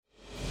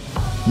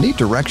Need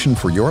direction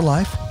for your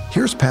life?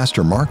 Here's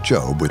Pastor Mark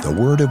Jobe with a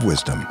word of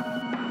wisdom.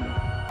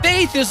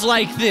 Faith is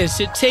like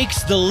this. It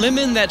takes the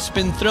lemon that's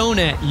been thrown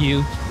at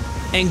you,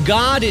 and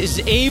God is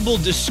able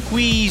to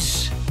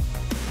squeeze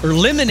or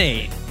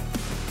lemonade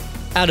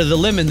out of the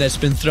lemon that's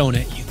been thrown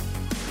at you.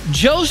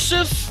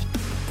 Joseph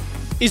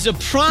is a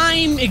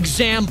prime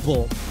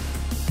example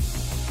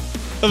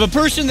of a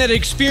person that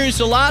experienced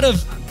a lot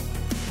of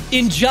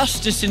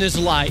injustice in his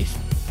life.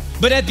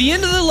 But at the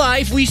end of the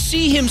life, we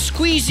see him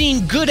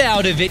squeezing good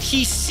out of it.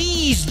 He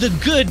sees the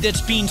good that's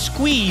being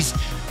squeezed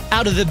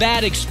out of the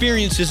bad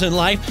experiences in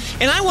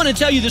life. And I want to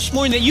tell you this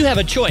morning that you have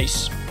a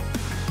choice.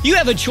 You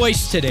have a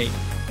choice today.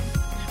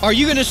 Are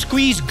you going to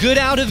squeeze good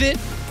out of it?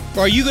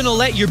 Or are you going to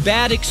let your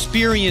bad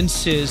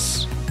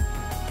experiences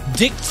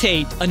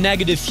dictate a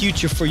negative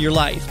future for your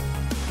life?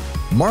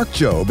 Mark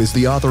Jobe is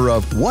the author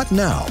of What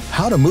Now?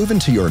 How to Move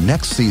into Your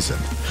Next Season.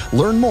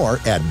 Learn more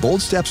at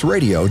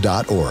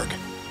boldstepsradio.org.